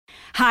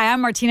Hi,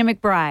 I'm Martina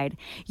McBride.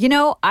 You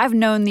know, I've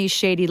known these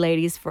shady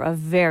ladies for a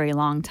very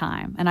long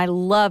time, and I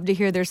love to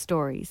hear their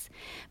stories.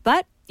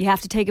 But you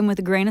have to take them with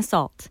a grain of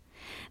salt.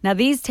 Now,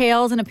 these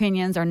tales and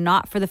opinions are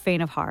not for the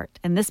faint of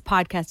heart, and this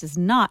podcast is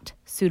not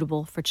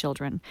suitable for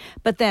children.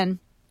 But then,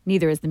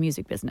 neither is the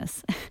music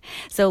business.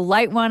 So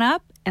light one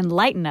up and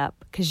lighten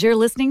up, because you're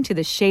listening to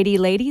the Shady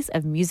Ladies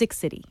of Music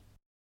City.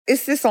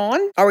 Is this on?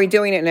 Are we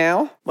doing it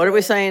now? What are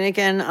we saying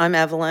again? I'm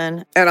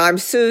Evelyn. And I'm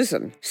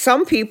Susan.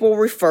 Some people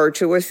refer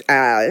to us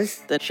as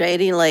the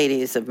Shady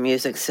Ladies of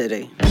Music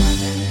City.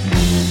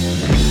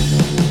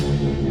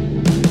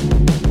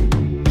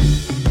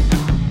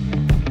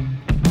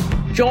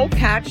 Joel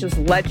Katz is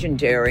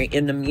legendary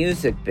in the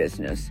music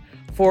business.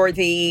 For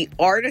the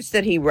artists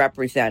that he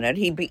represented,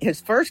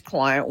 his first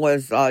client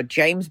was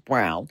James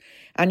Brown,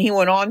 and he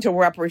went on to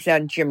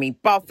represent Jimmy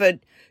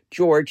Buffett,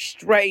 George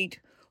Strait,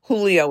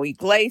 Julio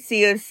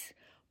Iglesias,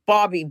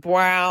 Bobby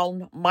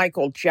Brown,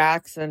 Michael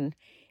Jackson,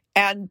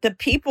 and the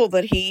people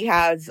that he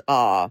has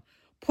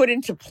put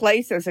into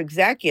place as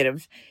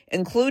executives,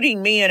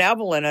 including me and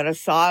Evelyn at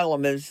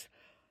Asylum, is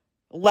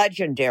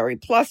legendary.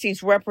 Plus,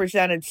 he's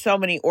represented so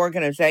many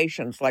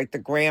organizations like the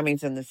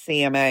Grammys and the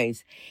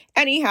CMAs.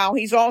 Anyhow,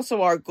 he's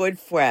also our good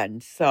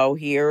friend. So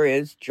here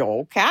is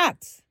Joel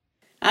Katz.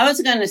 I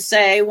was going to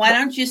say, why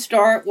don't you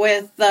start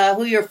with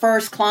who your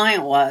first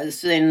client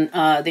was in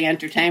the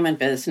entertainment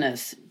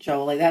business,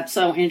 Jolie? That's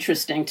so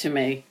interesting to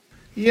me.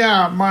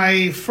 Yeah,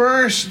 my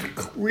first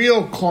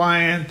real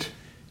client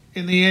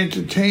in the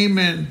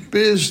entertainment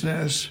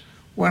business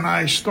when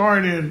I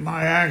started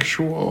my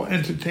actual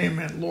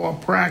entertainment law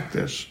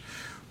practice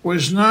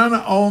was none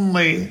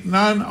only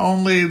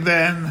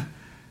than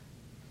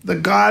the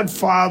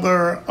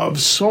godfather of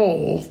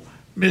soul,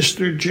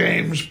 Mr.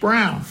 James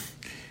Brown.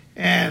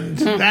 And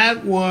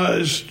that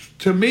was,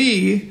 to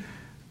me,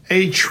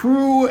 a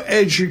true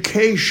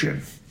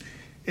education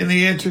in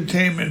the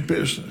entertainment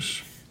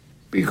business.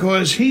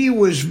 Because he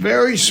was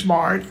very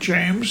smart,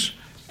 James,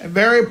 and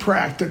very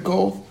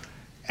practical,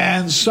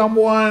 and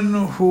someone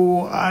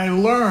who I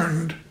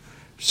learned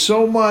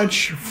so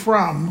much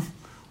from,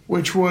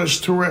 which was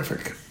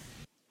terrific.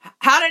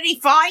 How did he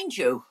find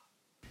you?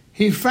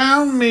 He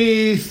found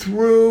me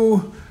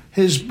through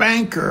his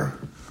banker,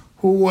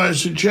 who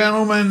was a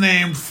gentleman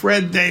named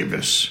Fred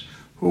Davis,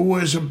 who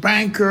was a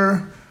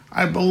banker,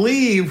 I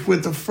believe,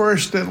 with the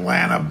First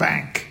Atlanta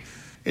Bank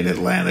in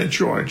Atlanta,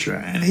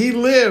 Georgia. And he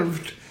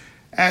lived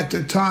at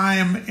the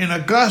time in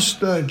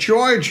Augusta,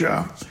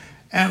 Georgia,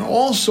 and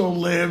also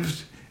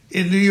lived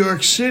in New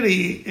York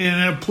City in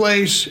a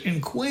place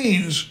in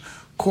Queens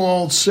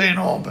called St.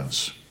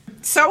 Albans.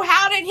 So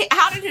how did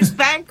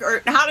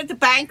the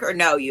banker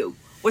know you?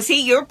 Was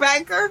he your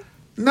banker?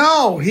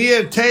 No, he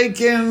had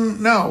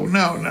taken, no.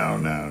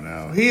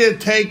 He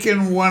had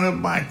taken one of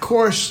my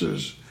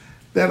courses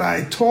that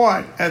I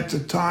taught at the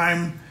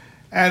time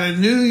at a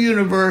new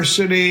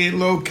university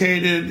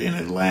located in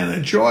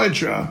Atlanta,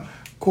 Georgia,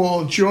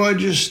 called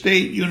Georgia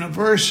State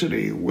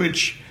University,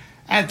 which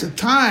at the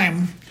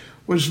time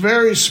was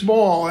very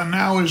small and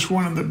now is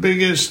one of the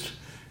biggest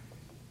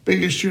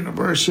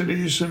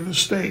universities in the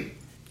state.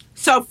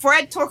 So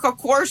Fred took a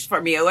course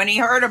from you and he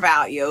heard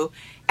about you.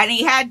 And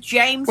he had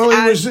James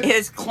as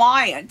his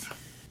client,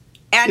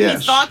 and yes,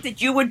 he thought that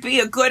you would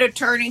be a good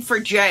attorney for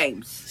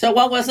James. So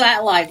what was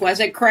that like? Was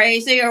it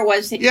crazy, or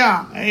was he...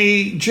 Yeah,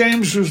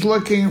 James was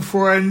looking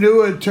for a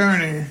new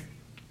attorney.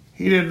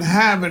 He didn't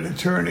have an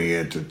attorney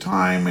at the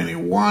time, and he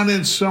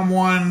wanted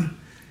someone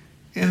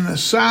in the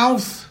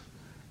South,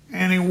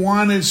 and he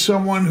wanted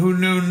someone who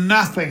knew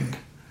nothing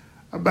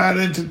about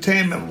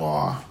entertainment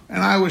law.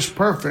 And I was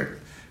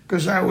perfect,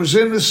 because I was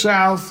in the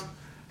South.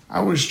 I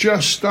was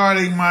just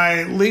starting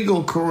my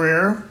legal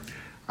career.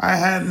 I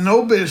had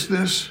no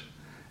business,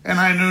 and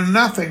I knew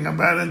nothing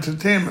about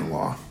entertainment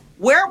law.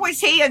 Where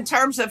was he in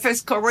terms of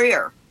his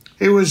career?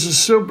 He was a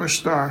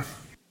superstar.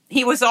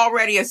 He was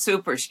already a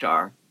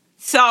superstar.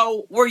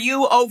 So were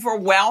you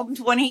overwhelmed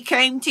when he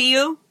came to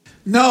you?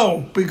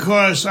 No,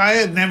 because I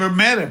had never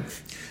met him.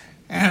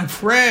 And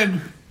Fred,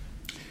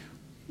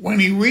 when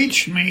he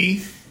reached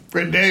me,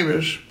 Fred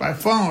Davis, by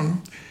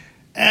phone,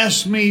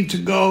 asked me to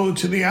go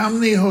to the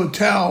Omni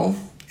Hotel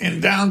in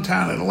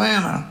downtown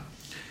Atlanta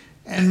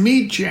and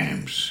meet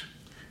James.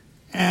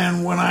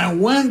 And when I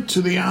went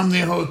to the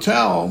Omni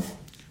Hotel,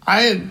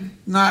 I had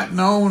not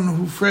known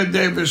who Fred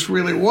Davis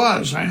really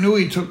was. I knew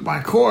he took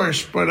my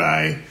course, but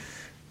I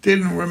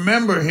didn't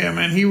remember him,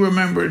 and he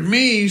remembered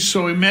me,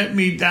 so he met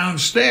me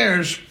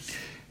downstairs,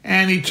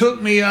 and he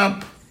took me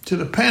up to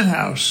the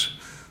penthouse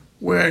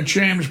where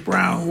James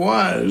Brown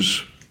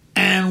was.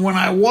 And when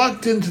I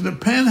walked into the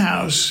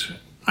penthouse,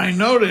 I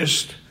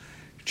noticed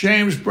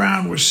James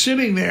Brown was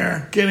sitting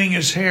there getting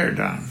his hair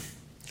done.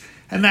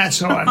 And that's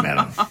how I met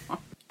him.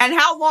 And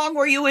how long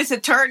were you his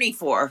attorney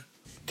for?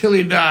 Till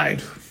he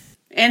died.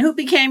 And who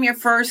became your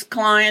first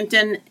client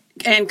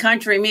in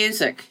country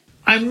music?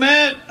 I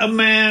met a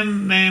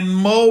man named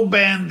Mo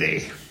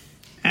Bandy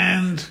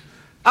and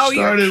started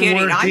you're kidding.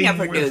 working I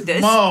never knew with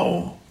this.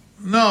 Mo.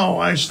 No,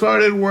 I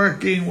started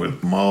working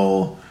with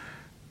Mo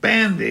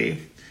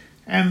Bandy.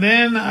 And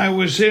then I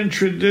was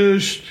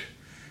introduced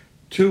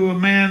to a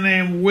man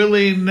named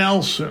Willie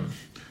Nelson,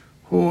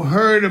 who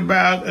heard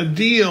about a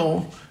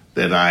deal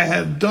that I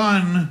had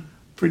done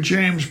for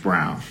James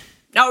Brown.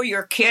 No,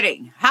 you're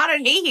kidding. How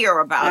did he hear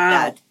about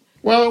that?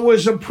 Well, it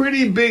was a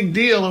pretty big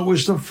deal. It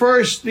was the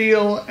first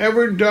deal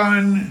ever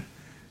done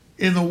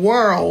in the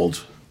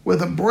world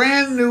with a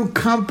brand new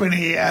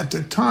company at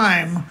the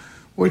time,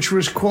 which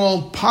was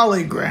called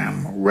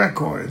Polygram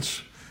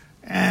Records.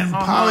 And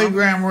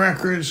Polygram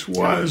Records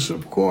was,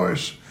 of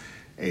course,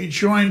 a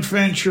joint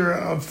venture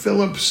of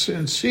Philips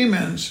and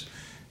Siemens,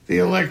 the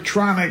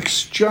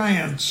electronics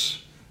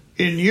giants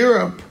in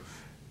Europe,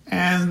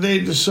 and they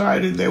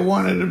decided they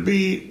wanted to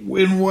be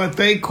in what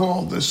they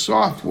called the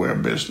software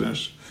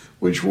business,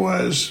 which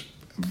was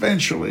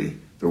eventually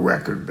the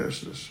record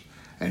business.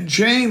 And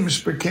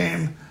James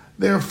became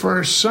their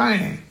first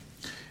signing.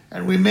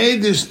 And we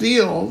made this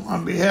deal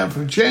on behalf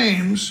of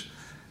James,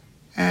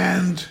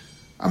 and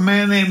a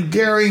man named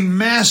Gary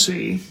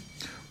Massey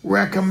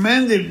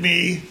recommended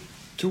me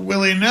to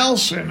Willie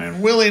Nelson.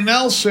 And Willie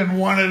Nelson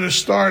wanted to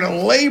start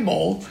a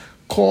label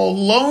called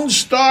Lone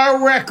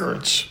Star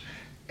Records.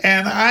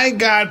 And I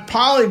got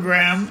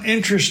Polygram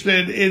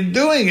interested in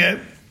doing it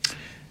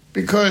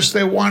because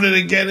they wanted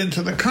to get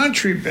into the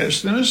country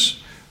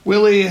business.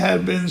 Willie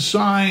had been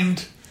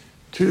signed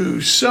to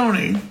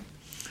Sony,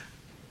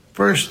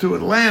 first to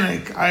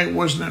Atlantic. I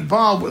wasn't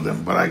involved with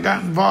him, but I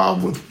got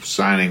involved with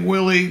signing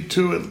Willie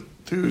to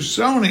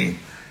Sony.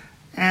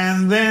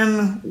 And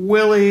then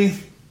Willie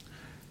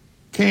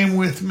came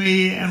with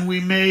me and we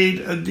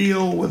made a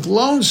deal with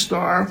Lone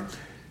Star.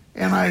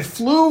 And I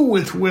flew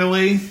with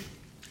Willie.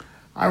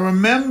 I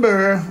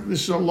remember,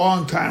 this is a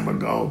long time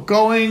ago,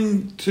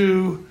 going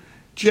to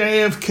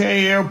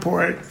JFK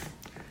Airport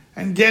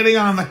and getting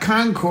on the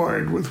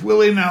Concorde with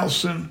Willie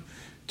Nelson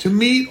to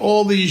meet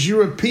all these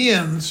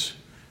Europeans,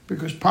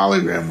 because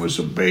Polygram was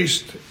a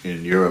based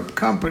in Europe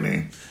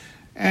company.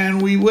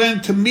 And we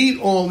went to meet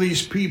all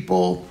these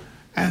people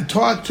and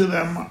talk to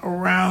them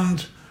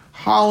around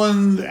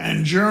Holland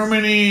and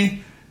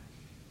Germany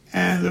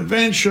and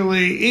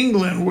eventually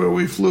England, where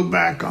we flew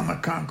back on the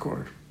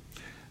Concorde.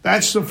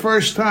 That's the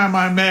first time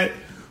I met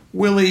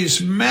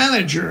Willie's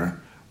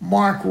manager,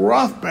 Mark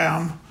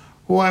Rothbaum,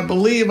 who I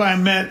believe I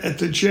met at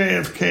the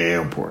JFK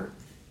airport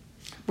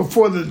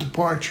before the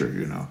departure,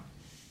 you know.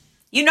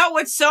 You know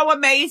what's so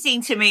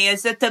amazing to me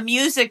is that the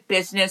music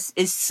business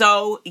is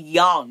so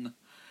young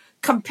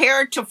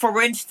compared to, for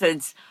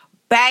instance,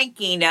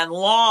 banking and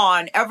law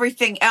and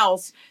everything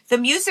else. The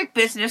music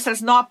business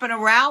has not been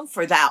around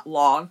for that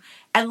long.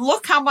 And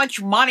look how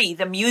much money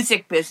the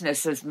music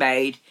business has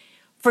made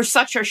for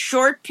such a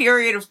short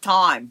period of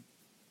time.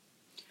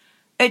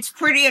 It's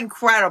pretty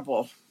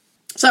incredible.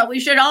 So we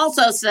should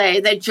also say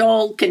that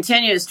Joel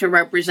continues to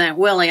represent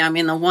Willie. I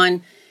mean, the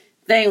one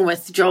thing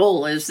with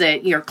Joel is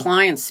that your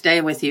clients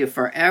stay with you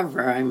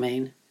forever, I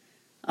mean,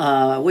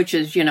 which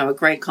is, you know, a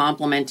great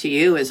compliment to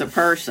you as a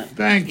person.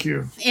 Thank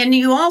you. And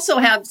you also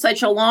have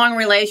such a long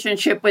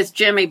relationship with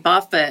Jimmy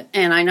Buffett,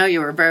 and I know you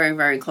were very,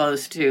 very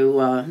close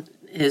to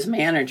his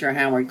manager,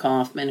 Howard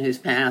Kaufman, who's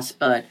passed,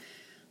 but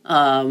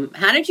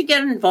how did you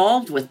get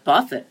involved with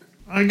Buffett?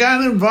 I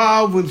got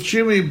involved with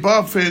Jimmy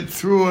Buffett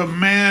through a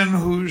man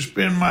who's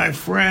been my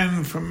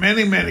friend for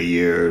many, many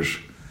years,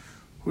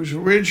 who's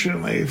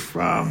originally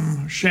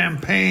from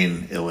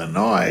Champaign,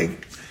 Illinois,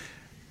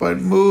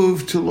 but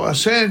moved to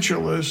Los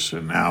Angeles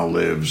and now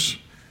lives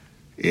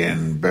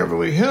in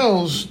Beverly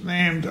Hills,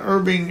 named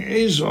Irving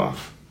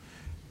Azoff.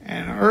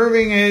 And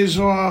Irving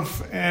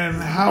Azoff and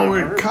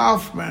Howard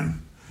Kaufman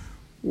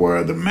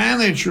were the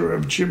manager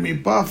of Jimmy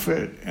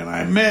Buffett, and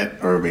I met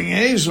Irving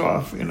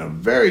Azoff in a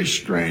very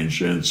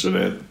strange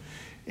incident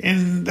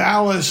in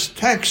Dallas,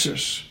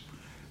 Texas,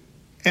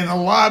 in the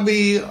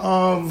lobby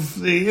of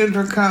the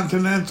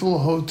Intercontinental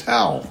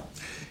Hotel.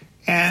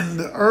 And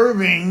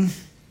Irving,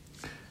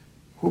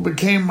 who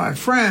became my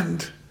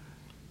friend,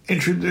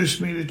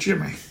 introduced me to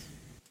Jimmy.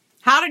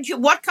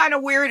 What kind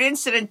of weird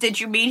incident did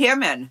you meet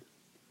him in?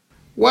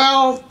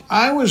 Well,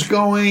 I was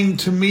going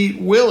to meet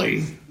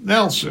Willie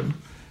Nelson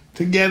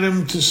to get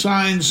him to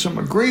sign some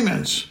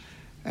agreements.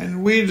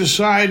 And we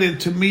decided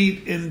to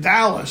meet in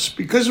Dallas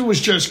because it was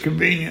just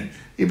convenient,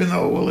 even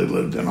though Willie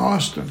lived in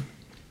Austin.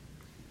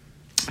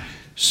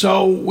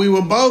 So we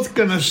were both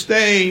going to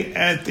stay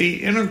at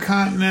the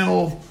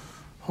Intercontinental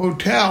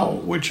Hotel,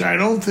 which I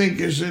don't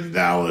think is in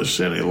Dallas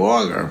any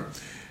longer.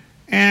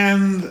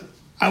 And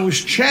I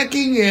was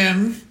checking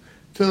in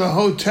to the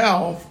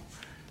hotel,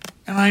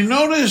 and I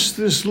noticed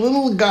this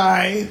little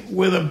guy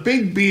with a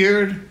big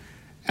beard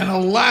and a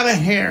lot of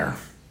hair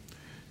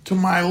to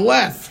my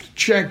left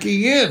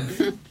checking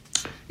in,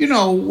 you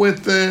know,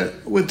 with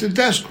the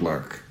desk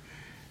clerk.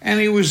 And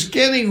he was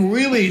getting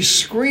really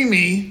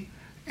screamy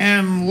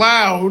and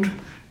loud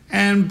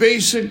and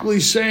basically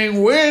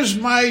saying, "Where's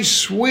my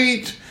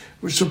suite?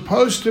 We're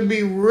supposed to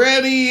be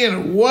ready,"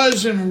 and it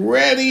wasn't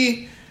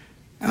ready.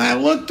 And I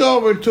looked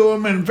over to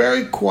him and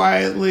very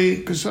quietly,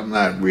 because I'm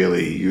not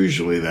really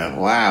usually that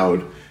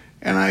loud,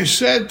 and I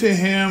said to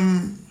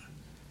him,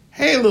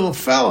 hey, little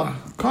fella,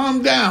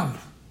 calm down.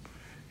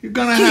 You're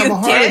going to have a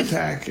heart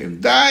attack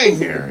and die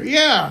here.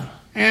 Yeah.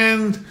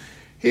 And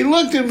he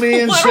looked at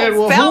me and said,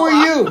 well, who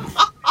are you?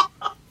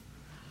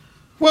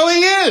 Well,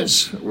 he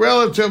is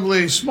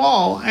relatively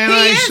small. And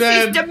I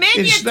said,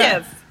 he's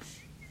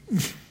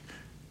diminutive.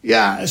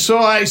 Yeah, so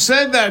I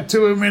said that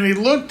to him, and he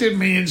looked at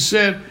me and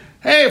said,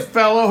 hey,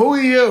 fella, who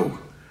are you?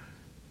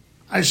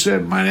 I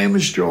said, my name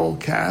is Joel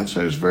Katz.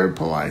 I was very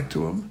polite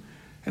to him.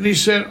 And he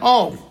said,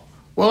 oh,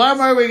 well, I'm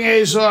Irving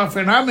Azoff,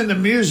 and I'm in the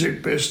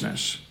music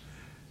business.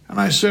 And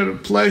I said, a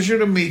pleasure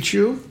to meet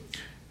you.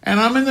 And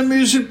I'm in the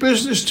music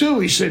business, too.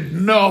 He said,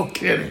 no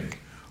kidding.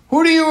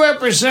 Who do you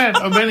represent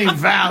of any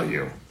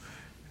value?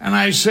 And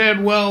I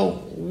said,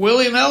 well,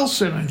 Willie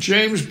Nelson and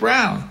James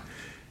Brown.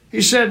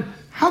 He said,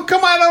 how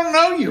come I don't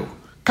know you?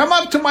 Come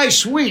up to my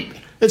suite.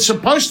 It's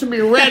supposed to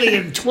be ready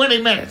in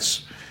 20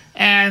 minutes.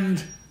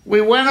 And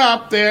we went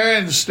up there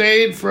and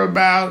stayed for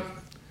about,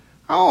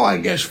 I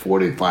guess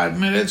 45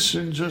 minutes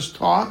and just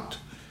talked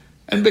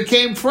and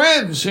became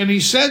friends. And he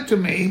said to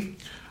me,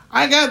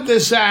 I got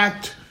this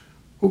act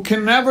who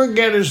can never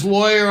get his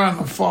lawyer on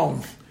the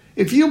phone.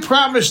 If you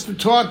promise to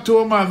talk to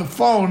him on the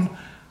phone,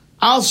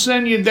 I'll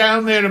send you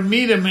down there to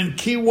meet him in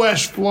Key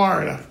West,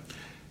 Florida.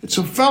 It's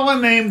a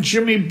fella named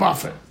Jimmy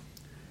Buffett.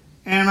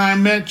 And I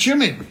met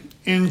Jimmy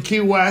in Key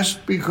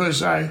West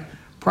because I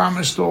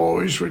promised to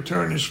always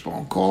return his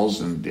phone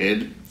calls and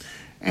did.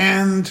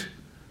 And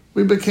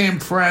we became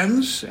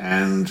friends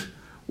and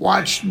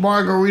watched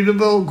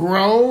Margaritaville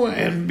grow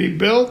and be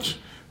built,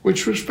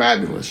 which was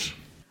fabulous.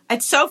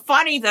 It's so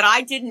funny that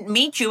I didn't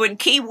meet you in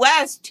Key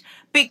West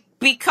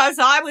because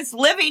I was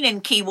living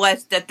in Key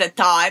West at the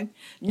time,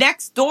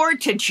 next door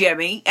to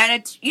Jimmy, and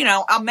it's,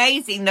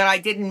 amazing that I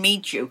didn't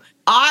meet you.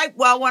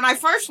 When I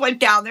first went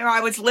down there,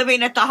 I was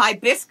living at the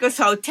Hibiscus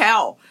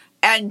Hotel,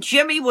 and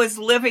Jimmy was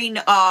living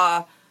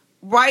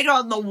right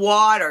on the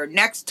water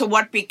next to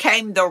what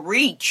became the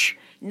Reach,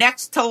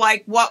 next to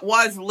what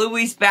was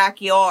Louis'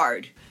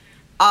 backyard.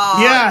 He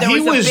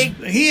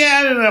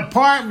had an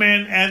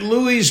apartment at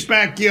Louis'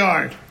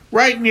 backyard,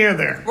 right near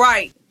there.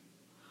 Right.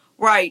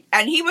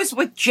 And he was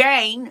with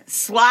Jane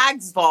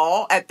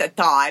Slagsvall at the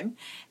time.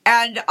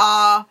 And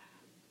I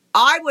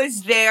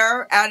was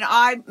there, and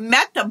I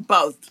met them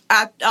both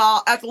at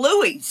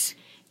Louis'.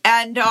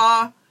 And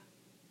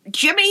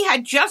Jimmy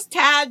had just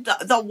had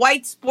the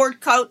white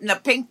sport coat and the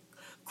pink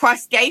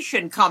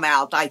crustacean come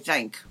out, I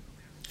think.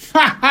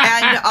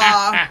 And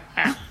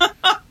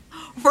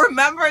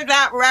remember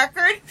that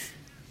record?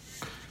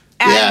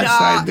 And, yes,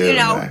 I do,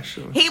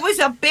 actually. He was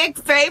a big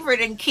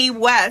favorite in Key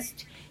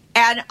West,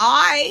 and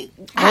I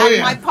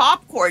had my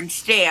popcorn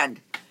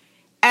stand.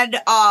 And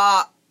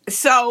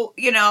so,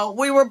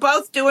 we were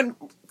both doing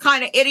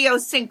kind of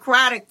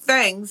idiosyncratic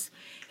things.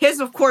 His,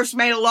 of course,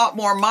 made a lot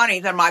more money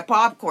than my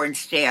popcorn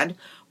stand.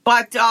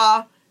 But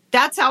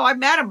that's how I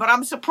met him. But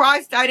I'm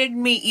surprised I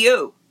didn't meet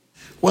you.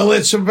 Well,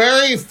 it's a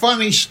very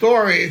funny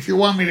story, if you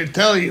want me to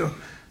tell you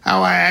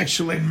how I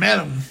actually met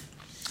him.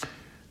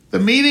 The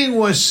meeting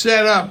was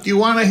set up. Do you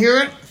want to hear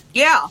it?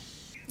 Yeah.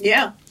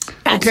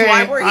 That's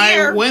why we're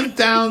here. I went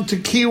down to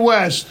Key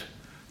West.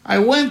 I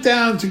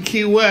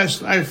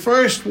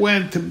first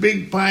went to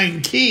Big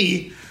Pine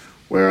Key,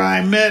 where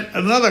I met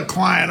another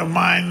client of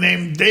mine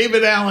named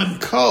David Allen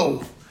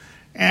Coe,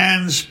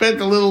 and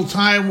spent a little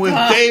time with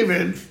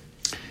David,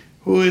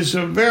 who is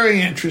a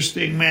very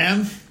interesting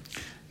man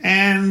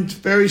and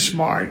very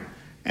smart.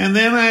 And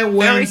then I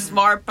went very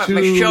smart, but to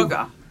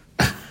Meshuggah.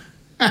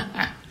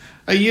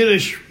 A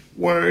Yiddish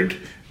word,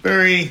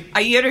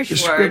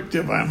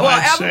 descriptive, I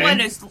might say.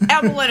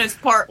 Evelyn is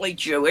partly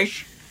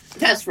Jewish.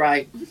 That's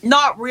right.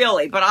 Not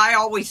really, but I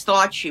always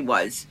thought she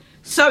was.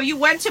 So you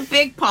went to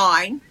Big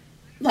Pine.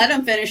 Let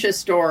him finish his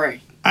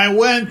story. I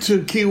went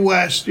to Key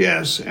West,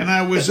 yes, and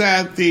I was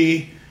at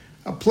a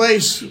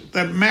place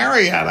that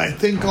Marriott, I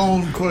think,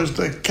 owned, called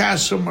the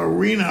Casa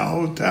Marina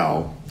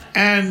Hotel.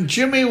 And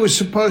Jimmy was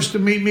supposed to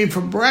meet me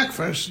for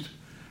breakfast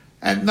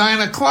at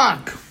 9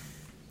 o'clock.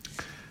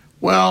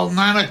 Well,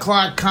 9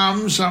 o'clock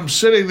comes, I'm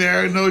sitting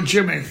there, no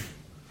Jimmy.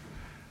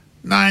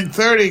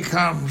 9:30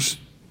 comes,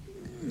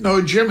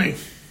 no Jimmy.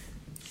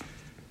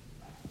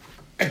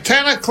 At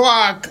 10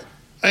 o'clock,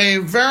 a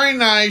very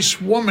nice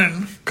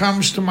woman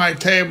comes to my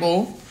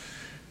table,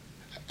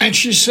 and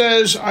she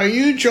says, "Are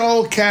you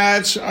Joel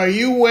Katz? Are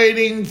you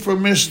waiting for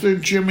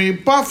Mr. Jimmy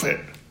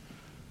Buffett?"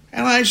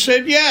 And I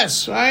said,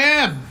 "Yes, I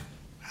am.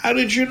 How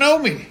did you know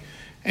me?"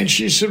 And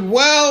she said,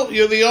 "Well,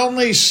 you're the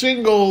only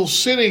single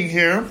sitting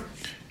here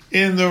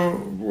in the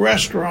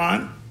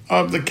restaurant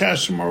of the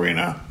Casa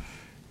Marina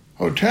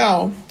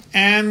Hotel,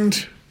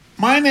 and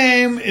my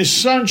name is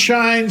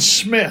Sunshine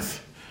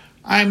Smith.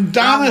 I'm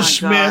Donna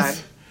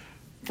Smith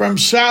from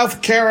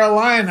South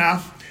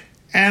Carolina,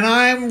 and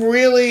I'm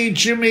really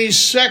Jimmy's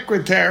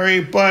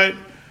secretary, but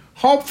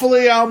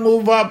hopefully I'll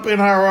move up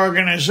in our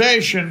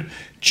organization.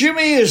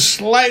 Jimmy is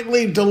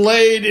slightly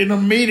delayed in a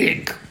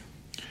meeting."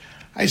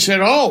 I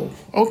said, "Oh,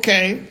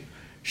 okay."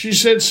 She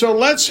said, "So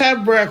let's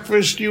have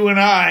breakfast, you and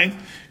I,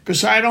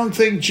 because I don't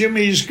think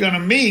Jimmy's going to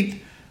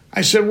meet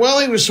I said, well,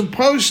 he was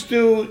supposed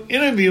to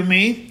interview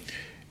me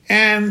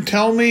and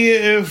tell me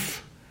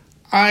if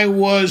I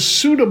was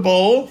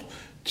suitable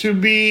to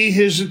be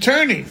his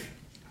attorney.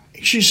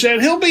 She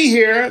said, he'll be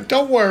here.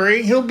 Don't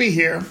worry, he'll be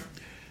here.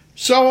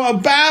 So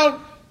about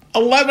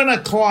 11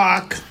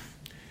 o'clock,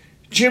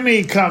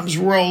 Jimmy comes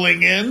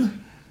rolling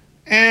in,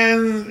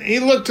 and he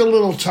looked a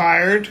little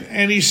tired,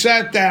 and he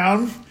sat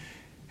down,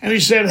 and he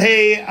said,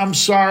 hey, I'm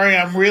sorry,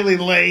 I'm really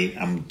late.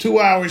 I'm 2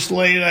 hours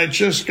late. I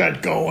just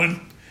got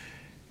going.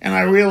 And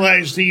I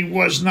realized he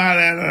was not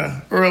at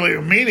an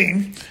earlier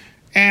meeting.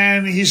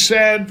 And he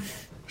said,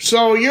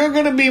 so you're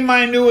going to be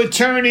my new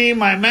attorney.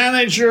 My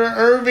manager,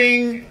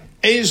 Irving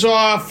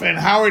Azoff, and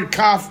Howard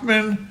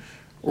Kaufman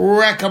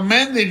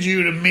recommended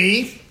you to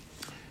me.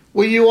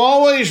 Will you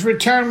always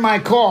return my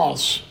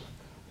calls?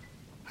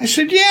 I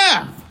said,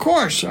 yeah, of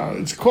course.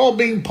 It's called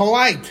being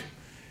polite.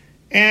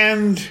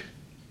 And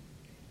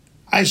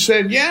I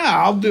said, yeah,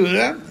 I'll do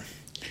that.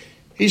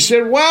 He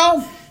said,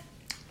 well,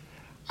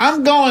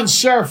 I'm going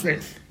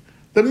surfing.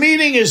 The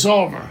meeting is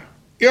over.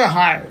 You're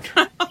hired.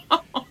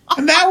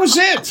 And that was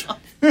it.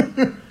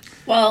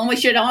 Well, and we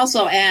should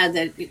also add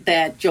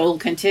that Joel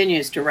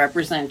continues to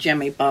represent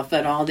Jimmy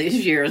Buffett all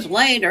these years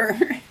later.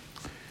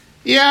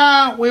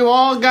 Yeah, we've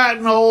all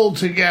gotten old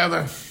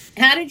together.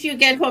 How did you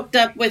get hooked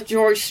up with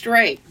George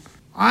Strait?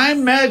 I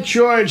met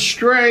George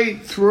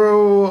Strait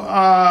through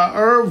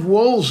Irv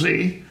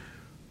Woolsey,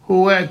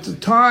 who at the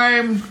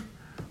time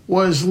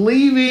was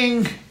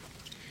leaving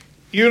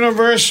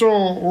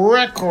Universal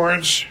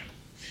Records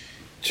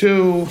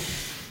to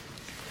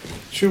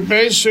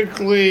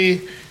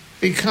basically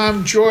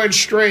become George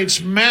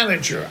Strait's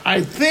manager.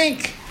 I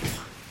think,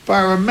 if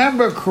I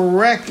remember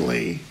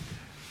correctly,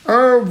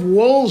 Irv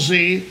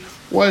Woolsey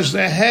was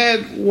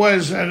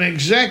an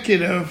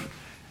executive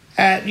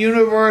at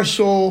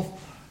Universal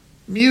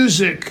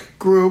Music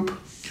Group,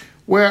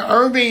 where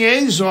Irving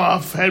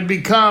Azoff had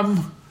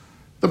become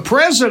the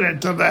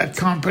president of that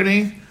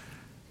company,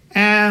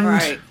 and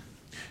Right.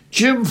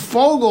 Jim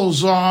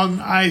Fogelzong,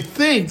 I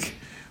think,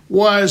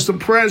 was the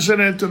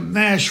president of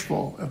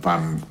Nashville, if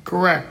I'm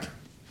correct.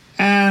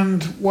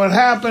 And what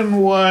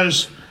happened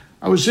was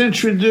I was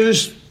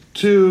introduced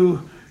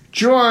to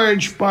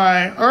George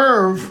by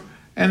Irv,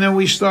 and then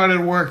we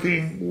started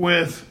working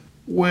with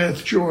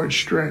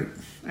George Strait.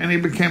 And he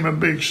became a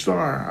big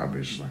star,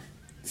 obviously.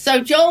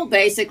 So Joel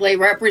basically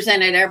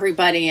represented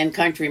everybody in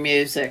country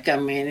music. I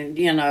mean,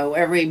 you know,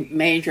 every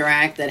major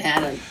act that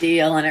had a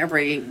deal and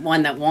every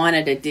one that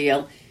wanted a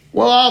deal.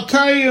 Well, I'll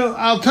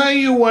tell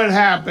you what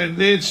happened.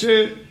 It's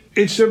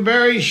a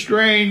very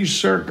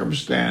strange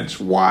circumstance.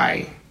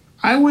 Why?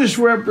 I was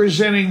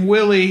representing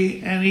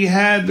Willie, and he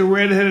had The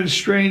Red-Headed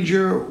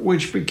Stranger,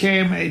 which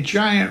became a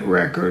giant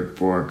record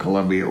for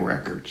Columbia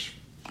Records.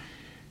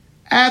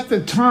 At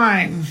the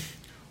time,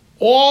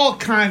 all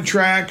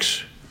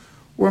contracts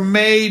were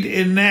made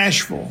in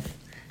Nashville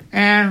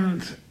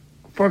and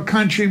for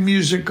country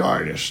music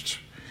artists.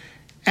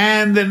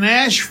 And the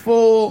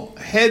Nashville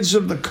heads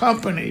of the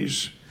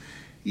companies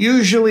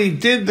usually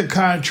did the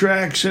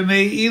contracts, and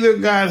they either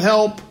got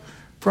help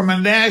from a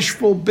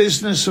Nashville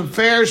business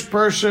affairs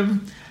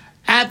person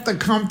at the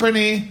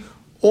company,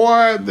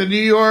 or the New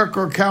York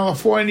or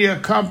California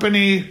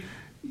company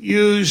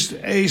used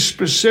a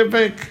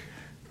specific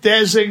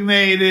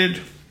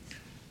designated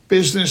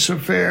business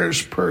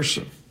affairs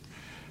person.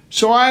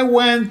 So I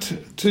went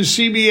to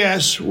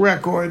CBS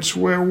Records,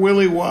 where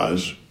Willie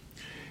was,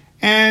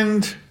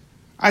 and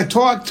I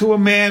talked to a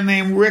man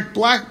named Rick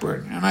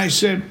Blackburn, and I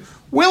said,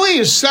 Willie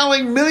is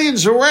selling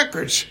millions of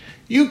records.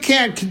 You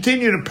can't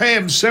continue to pay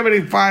him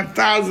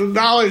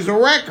 $75,000 a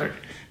record.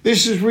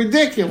 This is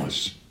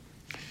ridiculous.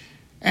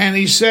 And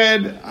he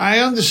said, I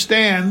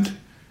understand.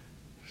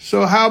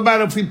 So how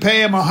about if we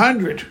pay him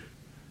 $100?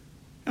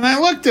 And I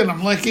looked at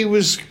him like he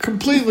was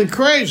completely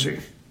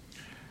crazy.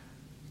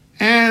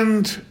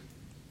 And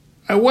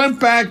I went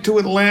back to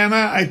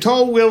Atlanta. I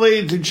told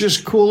Willie to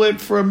just cool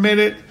it for a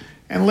minute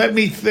and let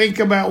me think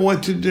about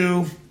what to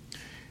do.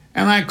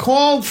 And I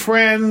called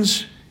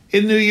friends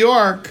in New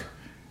York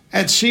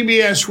at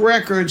CBS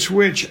Records,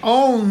 which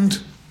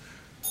owned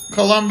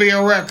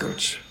Columbia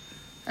Records.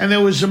 And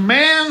there was a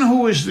man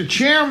who was the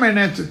chairman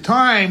at the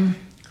time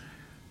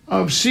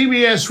of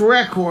CBS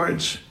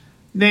Records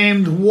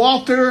named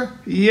Walter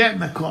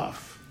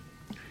Yetnikoff.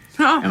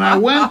 And I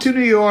went to New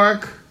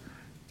York,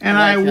 and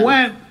I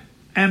went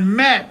and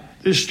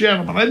met this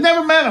gentleman. I'd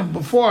never met him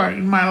before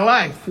in my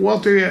life,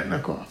 Walter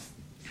Yetnikoff.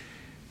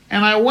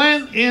 And I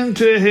went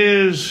into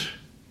his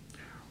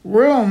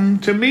room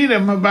to meet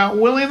him about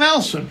Willie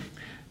Nelson.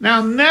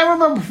 Now,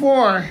 never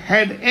before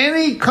had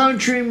any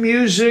country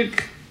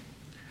music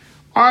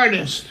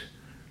artist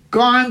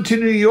gone to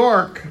New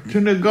York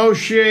to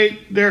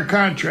negotiate their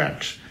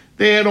contracts.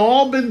 They had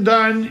all been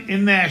done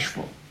in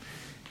Nashville.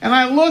 And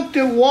I looked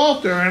at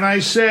Walter and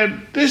I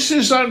said, this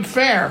is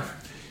unfair.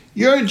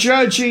 You're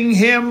judging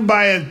him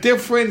by a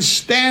different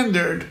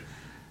standard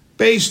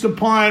based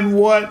upon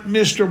what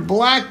Mr.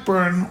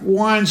 Blackburn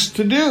wants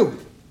to do.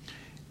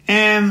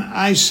 And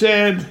I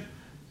said,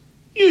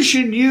 you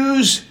should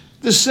use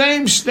the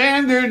same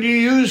standard you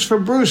use for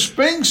Bruce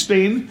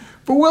Springsteen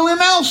for Willie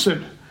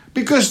Nelson,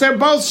 because they're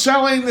both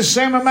selling the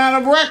same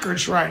amount of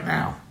records right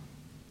now.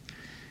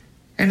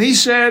 And he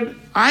said,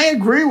 I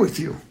agree with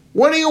you.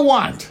 What do you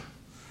want?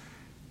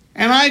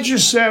 And I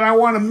just said, I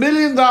want $1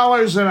 million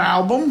an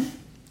album,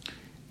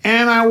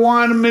 and I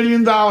want $1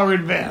 million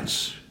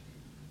advance.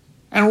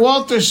 And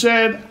Walter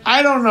said,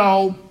 I don't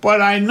know,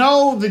 but I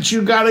know that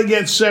you got to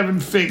get 7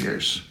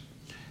 figures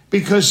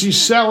because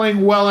he's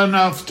selling well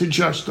enough to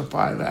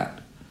justify that.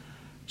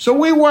 So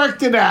we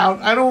worked it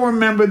out. I don't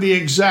remember the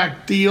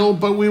exact deal,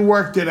 but we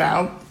worked it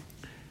out.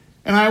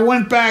 And I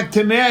went back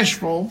to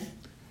Nashville,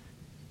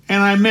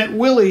 and I met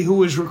Willie, who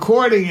was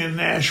recording in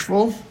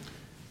Nashville,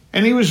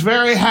 and he was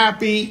very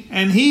happy,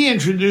 and he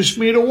introduced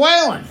me to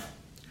Waylon.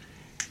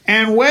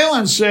 And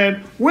Waylon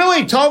said,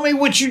 Willie told me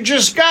what you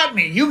just got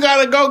me. You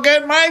got to go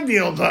get my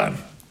deal done.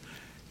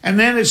 And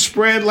then it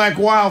spread like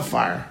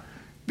wildfire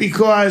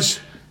because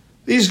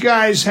these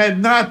guys had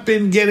not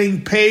been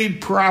getting paid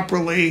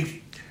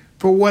properly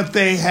for what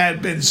they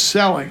had been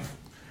selling.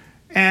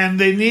 And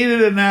they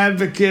needed an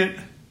advocate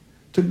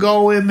to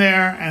go in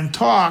there and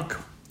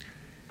talk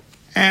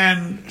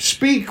and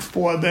speak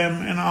for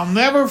them. And I'll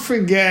never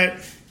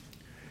forget,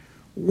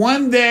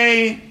 one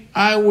day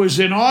I was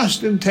in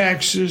Austin,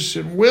 Texas,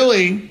 and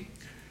Willie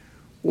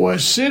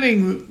was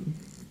sitting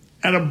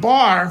at a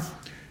bar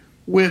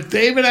with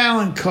David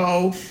Allan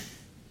Coe,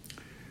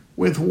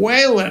 with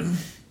Waylon,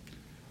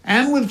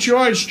 and with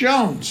George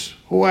Jones,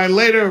 who I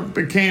later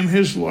became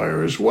his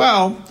lawyer as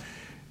well.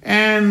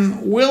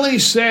 And Willie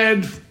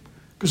said,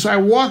 because I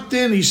walked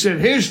in, he said,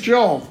 here's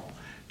Joel.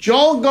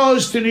 Joel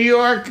goes to New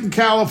York and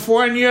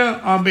California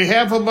on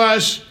behalf of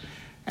us,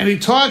 and he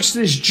talks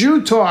this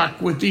Jew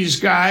talk with these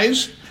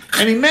guys,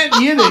 and he meant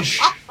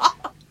Yiddish.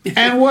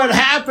 And what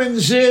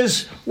happens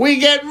is we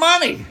get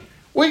money.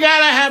 We got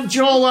to have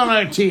Joel on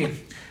our team.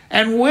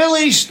 And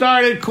Willie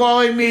started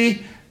calling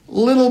me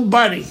Little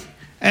Buddy,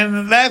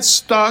 and that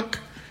stuck.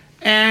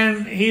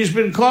 And he's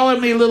been calling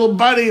me Little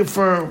Buddy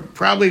for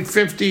probably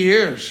 50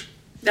 years.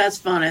 That's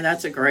funny.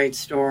 That's a great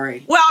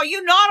story. Well,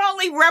 you not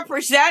only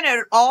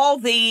represented all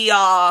the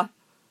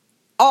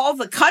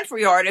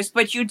country artists,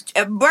 but you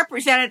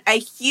represented a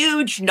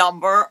huge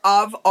number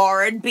of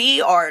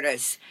R&B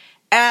artists.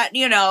 At,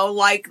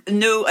 like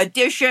New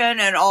Edition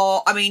and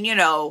all,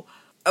 L.A.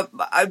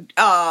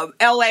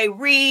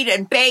 Reid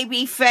and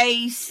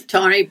Babyface.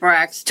 Tony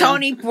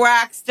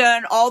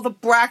Braxton, all the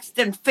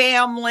Braxton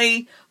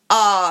family.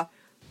 Who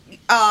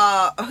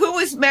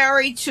was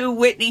married to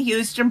Whitney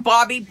Houston?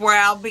 Bobby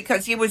Brown,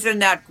 because he was in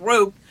that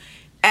group.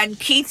 And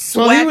Keith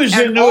Sweat. Well, he was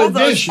in New all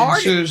Edition,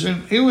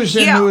 Susan. He was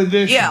in New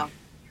Edition. Yeah.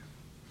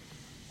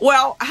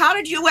 Well, how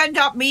did you end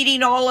up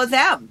meeting all of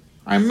them?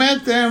 I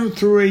met them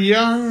through a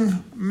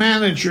young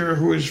manager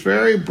who was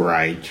very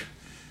bright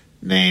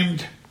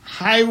named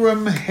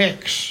Hiram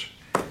Hicks.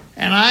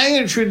 And I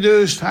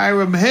introduced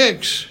Hiram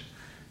Hicks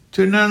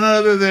to none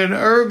other than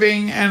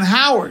Irving and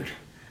Howard.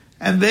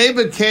 And they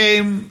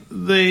became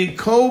the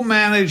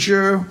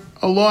co-manager,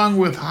 along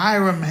with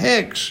Hiram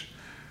Hicks,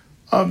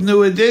 of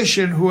New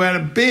Edition, who had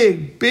a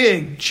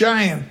big,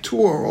 giant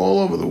tour all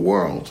over the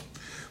world,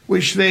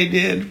 which they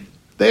did.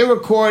 They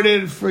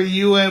recorded for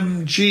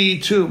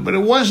UMG too, but it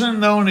wasn't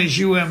known as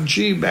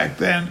UMG back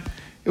then.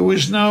 It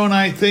was known,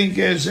 I think,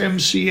 as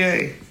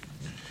MCA.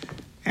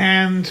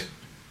 And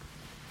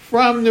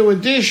from New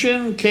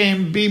Edition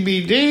came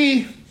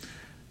BBD.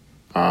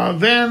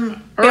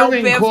 Then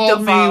Irving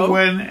called me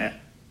when...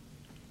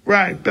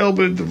 Right, Bell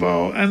Biv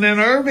DeVoe. And then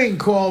Irving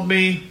called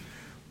me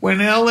when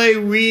L.A.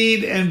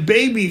 Reid and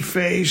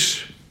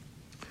Babyface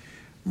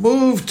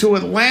moved to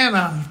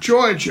Atlanta,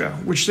 Georgia,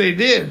 which they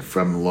did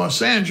from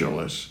Los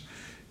Angeles,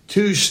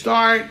 to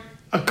start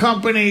a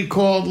company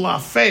called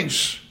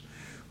LaFace,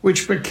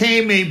 which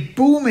became a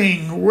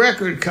booming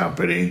record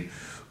company,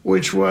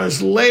 which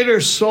was later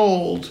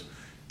sold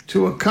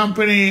to a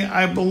company,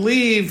 I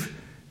believe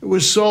it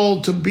was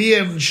sold to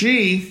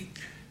BMG,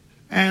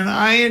 and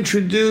I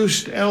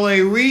introduced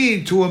L.A.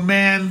 Reid to a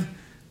man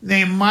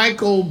named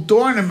Michael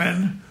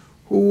Dorneman,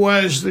 who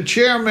was the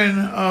chairman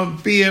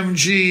of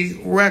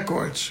BMG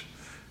Records.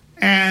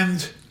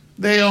 And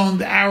they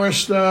owned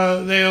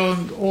Arista, they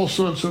owned all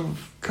sorts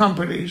of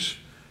companies,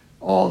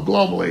 all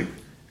globally.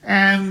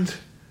 And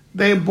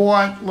they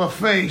bought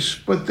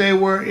LaFace, but they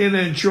were in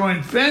a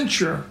joint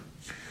venture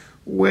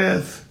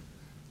with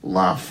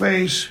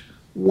LaFace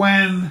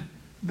when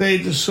they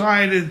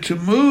decided to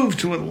move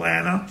to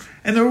Atlanta.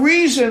 And the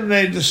reason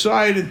they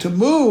decided to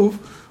move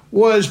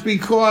was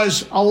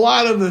because a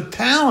lot of the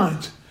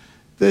talent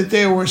that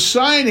they were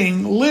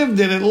signing lived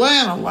in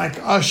Atlanta,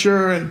 like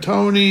Usher and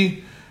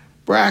Tony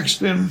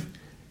Braxton.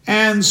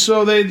 And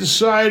so they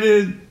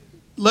decided,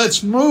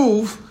 let's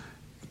move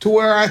to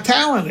where our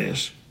talent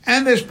is.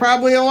 And there's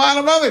probably a lot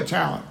of other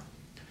talent.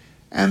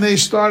 And they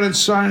started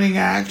signing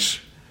acts,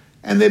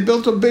 and they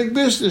built a big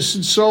business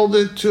and sold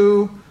it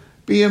to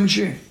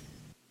BMG.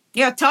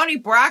 Yeah, Tony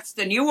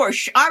Braxton,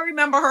 I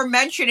remember her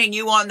mentioning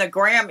you on the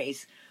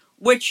Grammys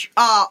which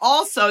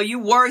also you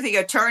were the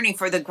attorney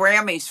for the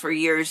Grammys for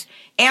years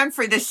and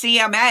for the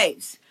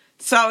CMAs.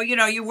 So,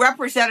 you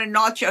represented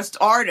not just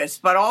artists,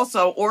 but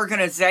also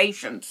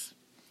organizations.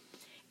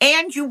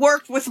 And you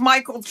worked with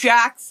Michael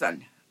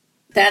Jackson.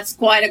 That's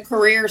quite a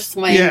career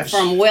swing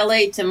from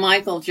Willie to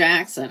Michael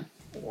Jackson.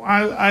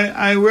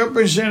 I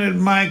represented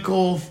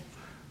Michael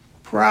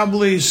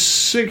probably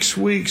 6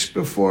 weeks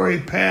before he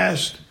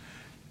passed,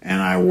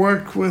 and I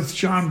worked with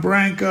John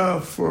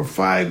Branca for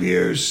 5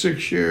 years,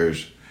 6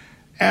 years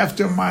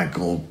after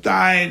Michael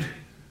died,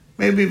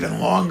 maybe even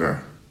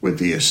longer, with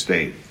the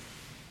estate.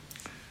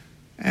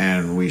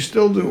 And we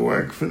still do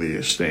work for the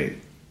estate,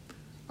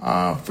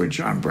 for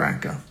John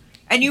Branca.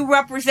 And you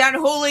represent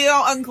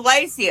Julio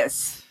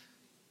Iglesias.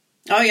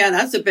 Oh, yeah,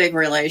 that's a big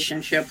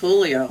relationship,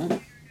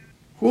 Julio.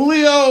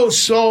 Julio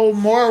sold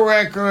more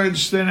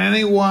records than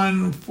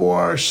anyone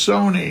for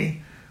Sony,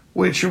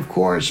 which, of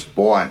course,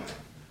 bought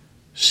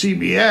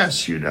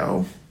CBS,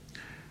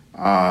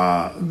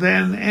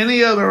 than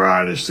any other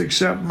artist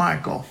except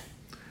Michael.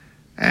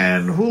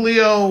 And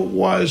Julio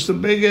was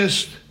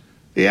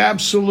the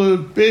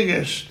absolute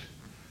biggest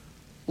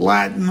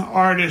Latin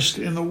artist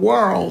in the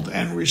world,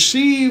 and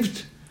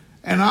received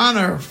an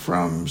honor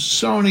from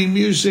Sony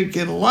Music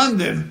in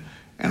London,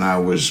 and I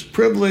was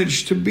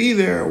privileged to be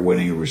there when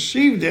he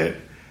received it,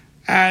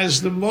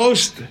 as the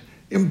most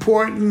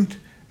important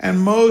and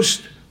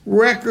most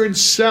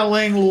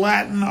record-selling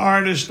Latin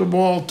artist of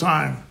all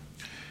time.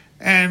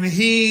 And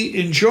he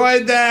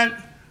enjoyed that.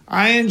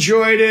 I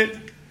enjoyed it.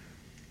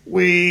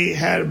 We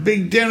had a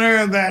big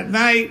dinner that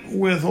night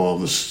with all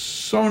the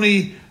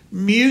Sony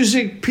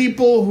Music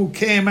people who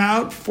came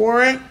out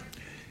for it.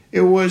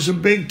 It was a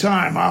big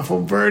time.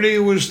 Afo Verde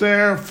was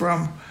there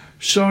from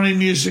Sony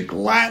Music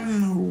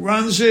Latin, who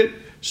runs it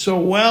so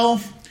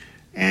well.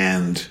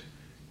 And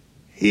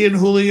he and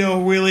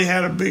Julio really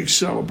had a big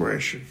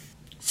celebration.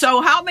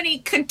 So how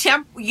many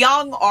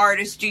young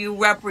artists do you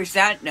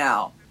represent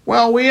now?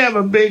 Well, we have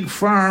a big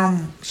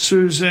firm,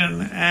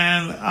 Susan,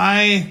 and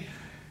I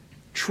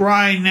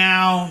try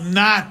now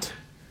not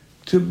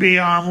to be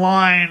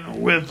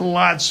online with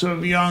lots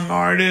of young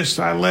artists.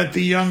 I let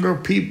the younger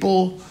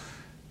people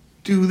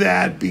do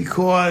that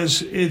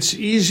because it's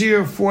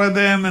easier for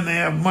them and they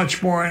have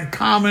much more in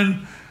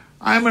common.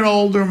 I'm an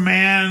older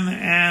man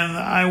and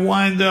I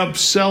wind up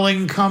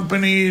selling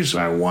companies.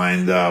 I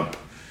wind up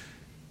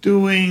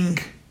doing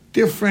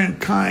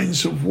different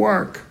kinds of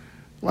work.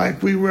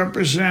 Like we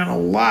represent a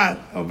lot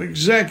of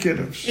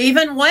executives.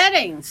 Even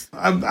weddings.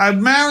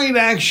 I've married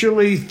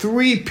actually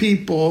 3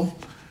 people,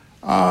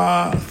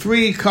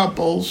 3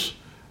 couples,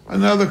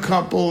 another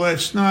couple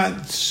that's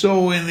not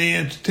so in the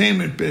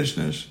entertainment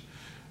business,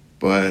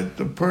 but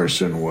the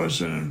person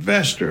was an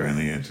investor in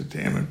the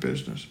entertainment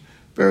business.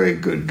 Very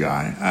good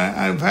guy.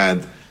 I've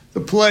had the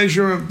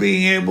pleasure of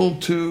being able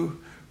to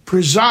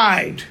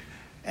preside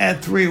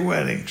at 3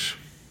 weddings.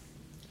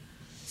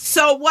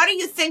 So what do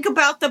you think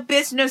about the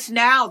business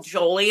now,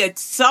 Jolie?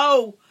 It's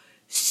so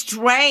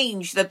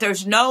strange that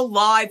there's no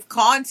live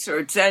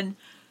concerts. And,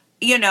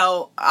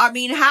 how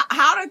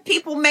do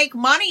people make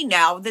money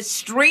now? The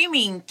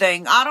streaming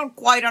thing, I don't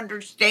quite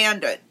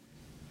understand it.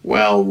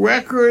 Well,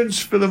 records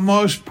for the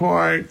most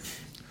part,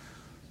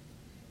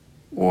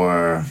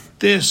 or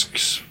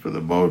discs for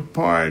the most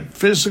part,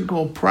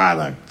 physical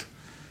product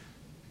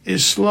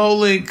is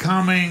slowly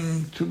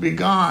coming to be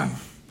gone.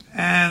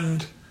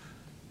 And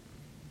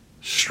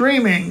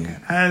streaming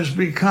has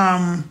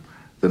become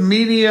the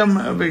medium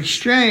of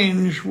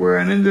exchange where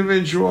an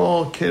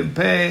individual can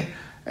pay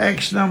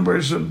X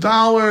numbers of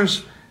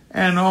dollars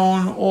and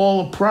own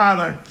all the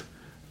product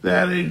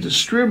that a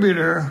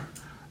distributor,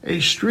 a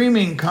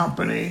streaming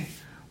company,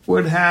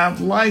 would have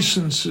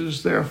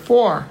licenses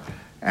therefore.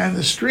 And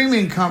the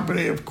streaming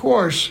company, of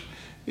course,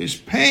 is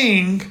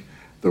paying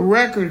the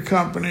record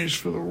companies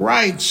for the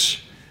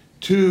rights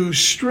to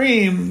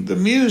stream the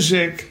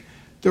music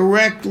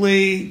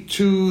directly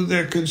to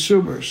their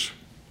consumers.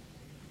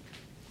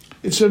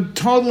 It's a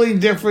totally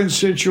different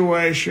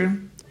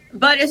situation.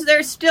 But is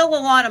there still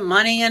a lot of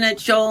money in it,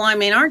 Joel? I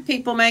mean, aren't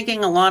people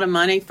making a lot of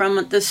money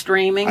from the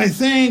streaming? I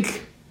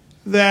think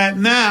that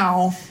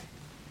now,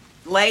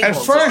 Labels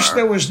at first are.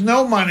 there was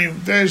no money.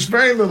 There's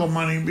very little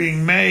money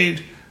being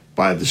made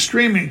by the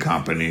streaming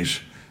companies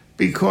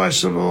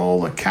because of all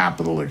the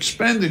capital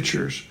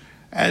expenditures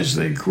as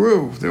they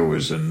grew. There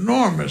was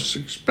enormous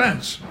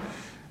expense.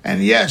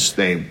 And yes,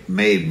 they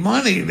made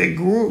money, they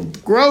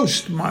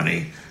grossed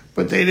money,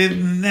 but they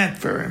didn't net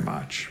very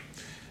much.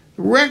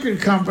 The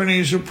record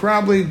companies are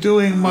probably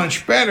doing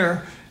much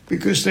better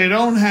because they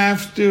don't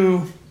have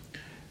to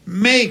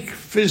make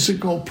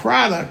physical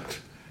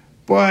product,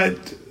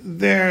 but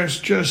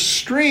there's just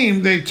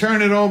streamed. They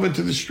turn it over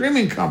to the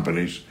streaming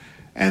companies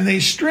and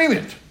they stream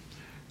it.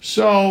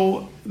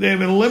 So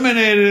they've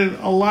eliminated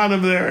a lot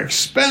of their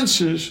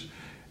expenses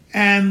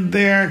and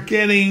they're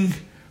getting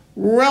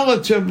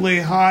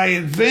relatively high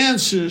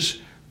advances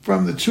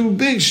from the 2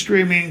 big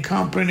streaming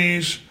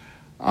companies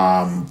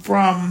from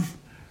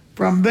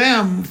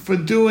them for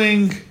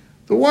doing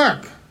the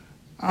work.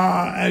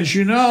 As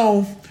you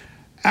know,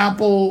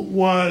 Apple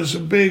was a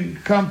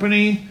big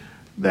company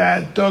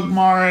that Doug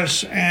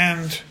Morris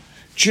and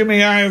Jimmy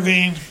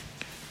Iovine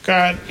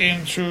got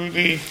into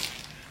the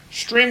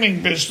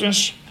streaming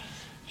business,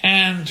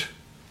 and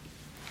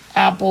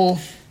Apple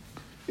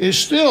is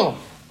still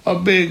a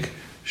big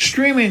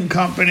streaming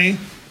company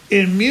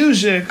in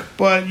music,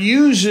 but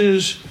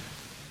uses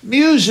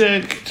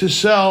music to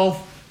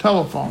sell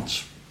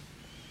telephones.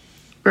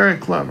 Very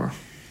clever.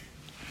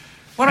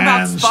 What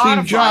about And Spotify?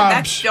 Steve Jobs,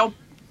 That's still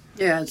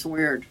Yeah, it's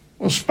weird.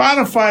 well,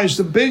 Spotify is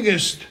the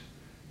biggest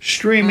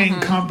streaming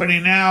company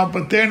now,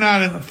 but they're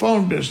not in the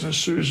phone business,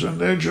 Susan.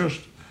 They're just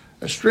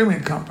a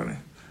streaming company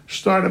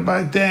started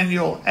by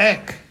Daniel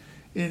Ek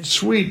in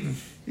Sweden.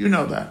 You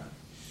know that.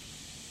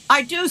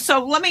 I do.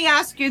 So let me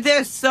ask you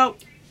this. So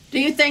Do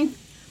you think?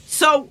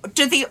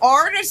 do the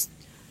artists,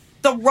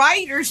 the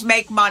writers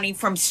make money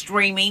from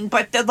streaming,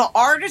 but do the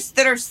artists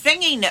that are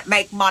singing it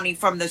make money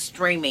from the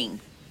streaming?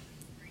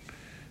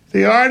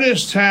 The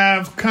artists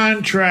have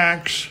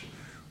contracts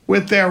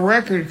with their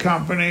record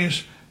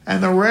companies,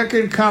 and the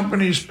record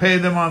companies pay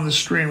them on the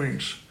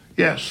streamings.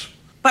 Yes.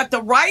 But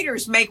the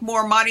writers make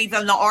more money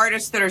than the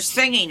artists that are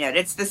singing it.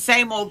 It's the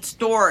same old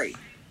story.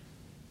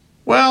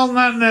 Well,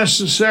 not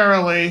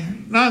necessarily.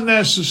 Not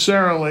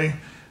necessarily.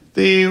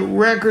 The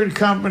record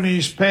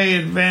companies pay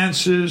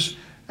advances,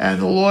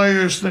 and the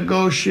lawyers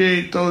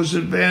negotiate those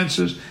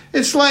advances.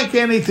 It's like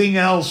anything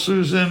else,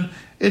 Susan.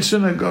 It's a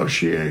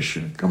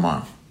negotiation. Come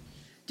on.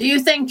 Do you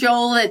think,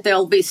 Joel, that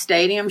there'll be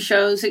stadium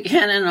shows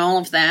again and all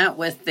of that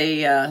with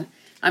the?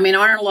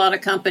 Aren't a lot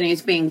of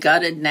companies being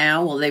gutted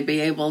now? Will they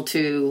be able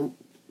to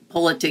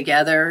pull it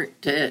together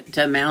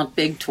to mount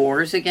big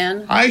tours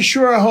again? I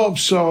sure hope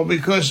so,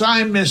 because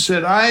I miss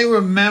it. I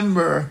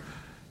remember,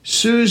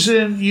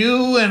 Susan,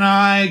 you and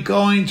I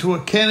going to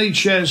a Kenny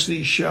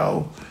Chesney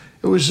show.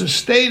 It was a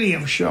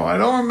stadium show. I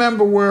don't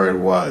remember where it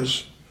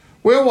was.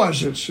 Where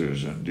was it,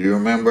 Susan? Do you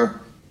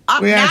remember?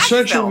 We had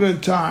such a Nashville.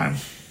 good time.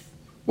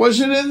 Was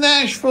it in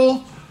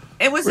Nashville?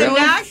 It was in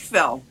Really?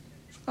 Nashville.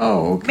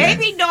 Oh, okay.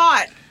 Maybe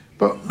not.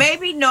 But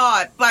Maybe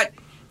not. But,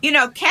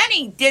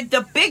 Kenny did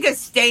the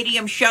biggest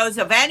stadium shows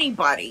of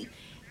anybody.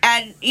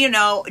 And, do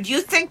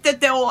you think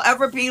that there will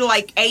ever be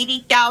like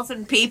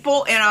 80,000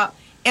 people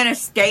in a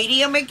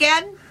stadium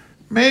again?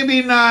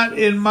 maybe not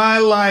in my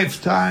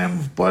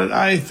lifetime, but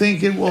I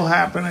think it will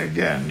happen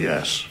again,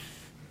 yes.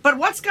 But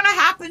what's going to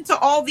happen to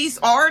all these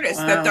artists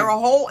that their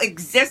whole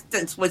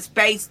existence was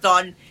based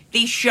on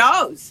these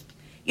shows?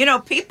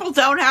 People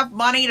don't have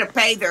money to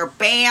pay their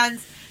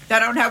bands. They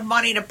don't have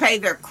money to pay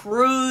their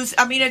crews.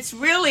 I mean, it's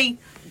really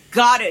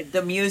gutted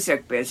the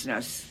music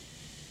business.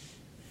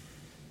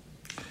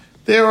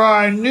 There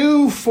are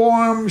new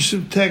forms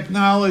of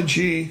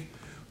technology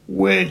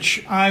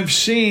which I've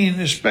seen,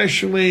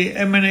 especially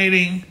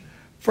emanating,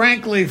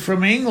 frankly,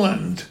 from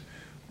England,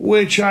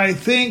 which I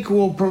think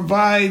will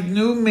provide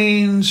new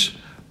means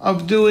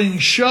of doing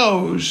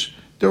shows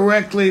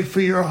directly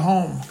for your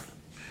home.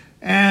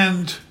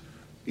 And,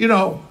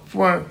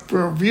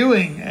 for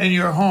viewing in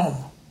your home.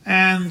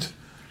 And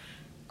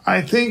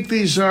I think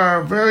these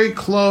are very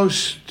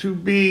close to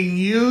being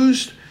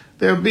used.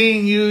 They're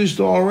being used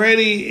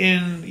already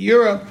in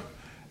Europe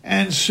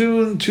and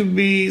soon to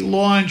be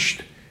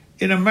launched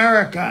in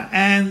America.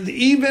 And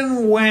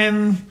even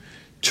when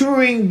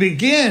touring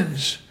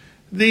begins,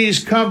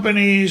 these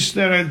companies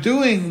that are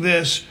doing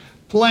this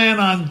plan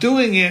on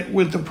doing it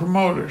with the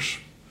promoters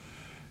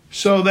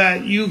so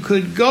that you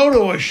could go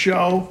to a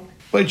show,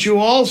 but you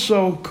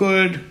also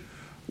could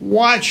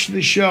watch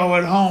the show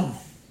at home.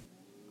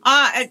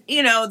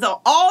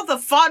 All the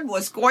fun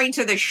was going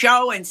to the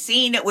show and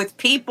seeing it with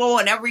people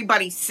and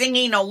everybody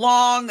singing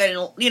along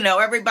and,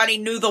 everybody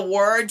knew the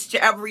words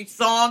to every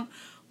song.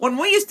 When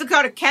we used to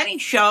go to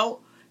Kenny's show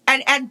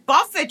and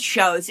Buffett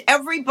shows,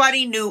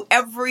 everybody knew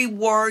every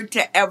word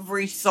to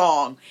every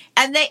song.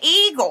 And the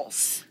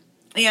Eagles,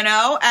 and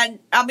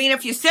I mean,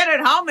 if you sit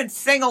at home and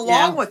sing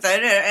along with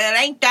it, it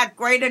ain't that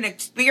great an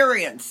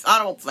experience, I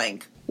don't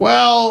think.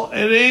 Well,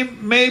 it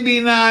ain't maybe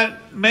not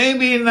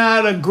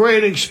a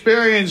great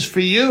experience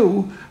for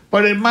you,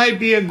 but it might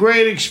be a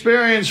great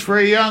experience for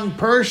a young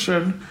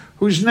person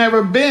who's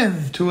never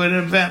been to an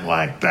event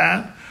like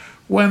that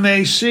when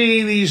they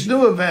see these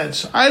new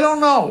events. I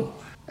don't know.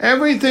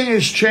 Everything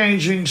is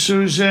changing,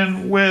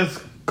 Susan,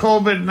 with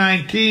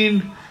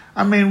COVID-19.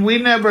 I mean, we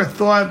never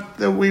thought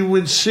that we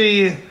would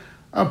see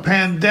a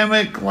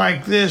pandemic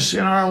like this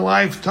in our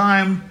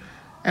lifetime.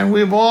 And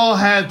we've all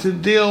had to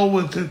deal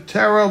with the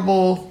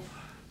terrible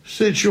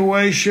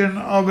situation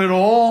of it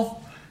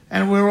all.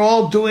 And we're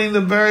all doing the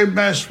very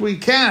best we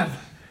can.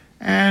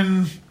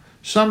 And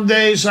some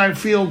days I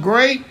feel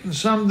great, and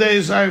some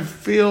days I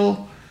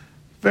feel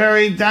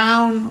very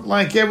down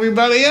like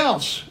everybody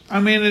else. I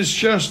mean, it's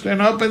just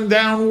an up and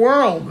down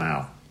world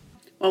now.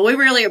 Well, we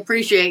really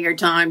appreciate your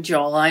time,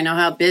 Joel. I know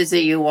how busy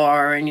you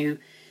are, and you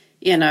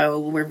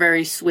we're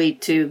very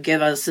sweet to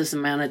give us this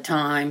amount of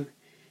time.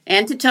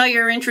 And to tell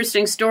your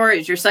interesting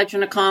stories. You're such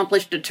an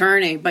accomplished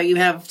attorney, but you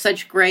have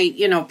such great,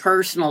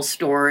 personal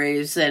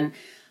stories. And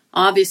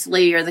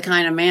obviously you're the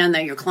kind of man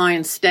that your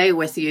clients stay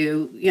with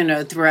you,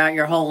 throughout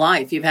your whole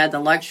life. You've had the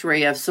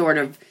luxury of sort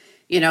of,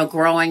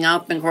 growing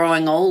up and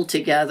growing old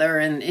together,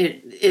 and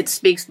it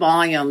speaks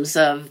volumes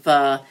of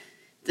the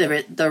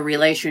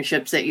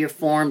relationships that you've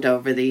formed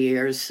over the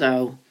years.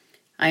 So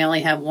I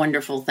only have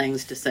wonderful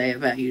things to say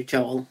about you,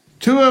 Joel.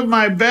 Two of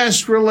my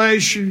best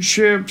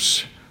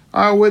relationships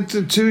are with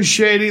the two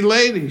shady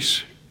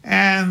ladies.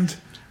 And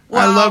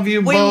I love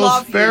you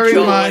both very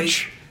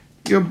much.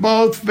 You're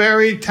both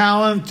very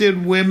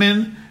talented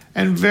women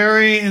and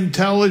very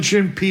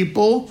intelligent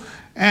people.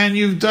 And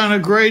you've done a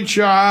great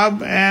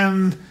job.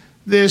 And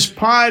this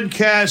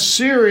podcast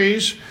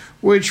series,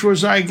 which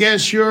was, I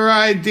guess, your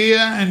idea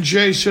and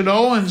Jason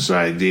Owen's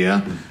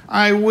idea,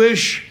 I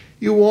wish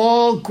you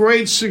all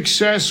great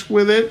success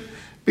with it,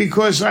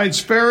 because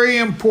it's very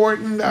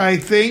important, I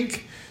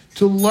think,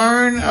 to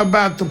learn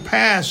about the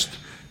past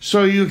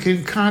so you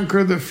can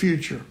conquer the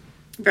future.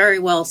 Very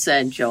well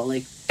said, Jolie.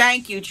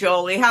 Thank you,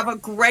 Jolie. Have a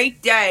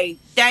great day.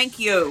 Thank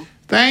you.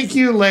 Thank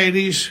you,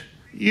 ladies.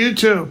 You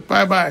too.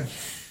 Bye-bye.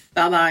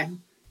 Bye-bye.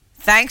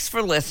 Thanks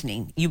for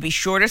listening. You be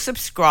sure to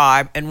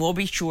subscribe, and we'll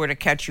be sure to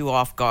catch you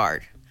off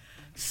guard.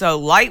 So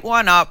light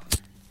one up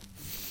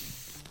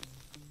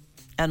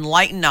and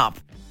lighten up.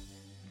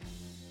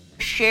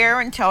 Share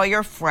and tell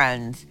your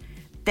friends.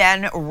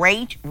 Then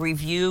rate,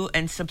 review,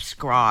 and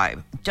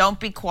subscribe. Don't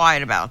be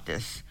quiet about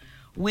this.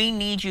 We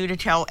need you to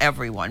tell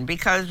everyone,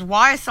 because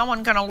why is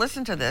someone going to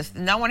listen to this?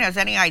 No one has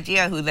any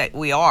idea who that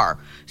we are.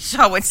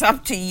 So it's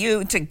up to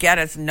you to get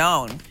us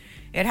known.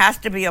 It has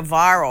to be a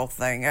viral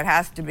thing. It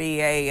has to be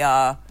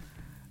a,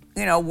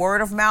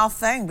 word of mouth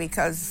thing,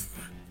 because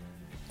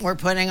we're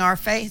putting our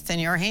faith in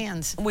your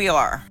hands. We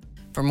are.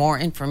 For more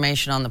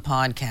information on the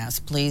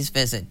podcast, please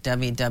visit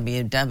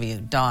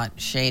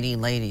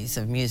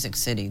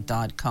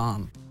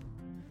www.shadyladiesofmusiccity.com.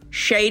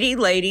 Shady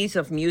Ladies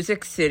of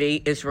Music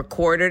City is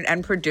recorded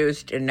and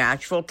produced in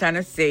Nashville,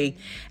 Tennessee,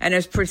 and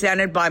is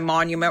presented by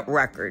Monument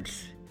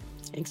Records.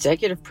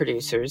 Executive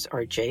producers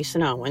are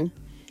Jason Owen,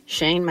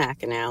 Shane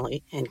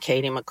McAnally, and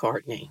Katie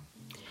McCartney.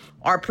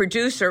 Our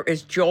producer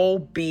is Joel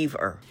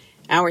Beaver.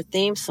 Our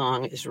theme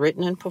song is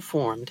written and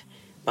performed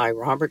by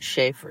Robert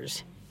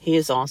Schaefers. He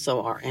is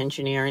also our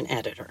engineer and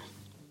editor.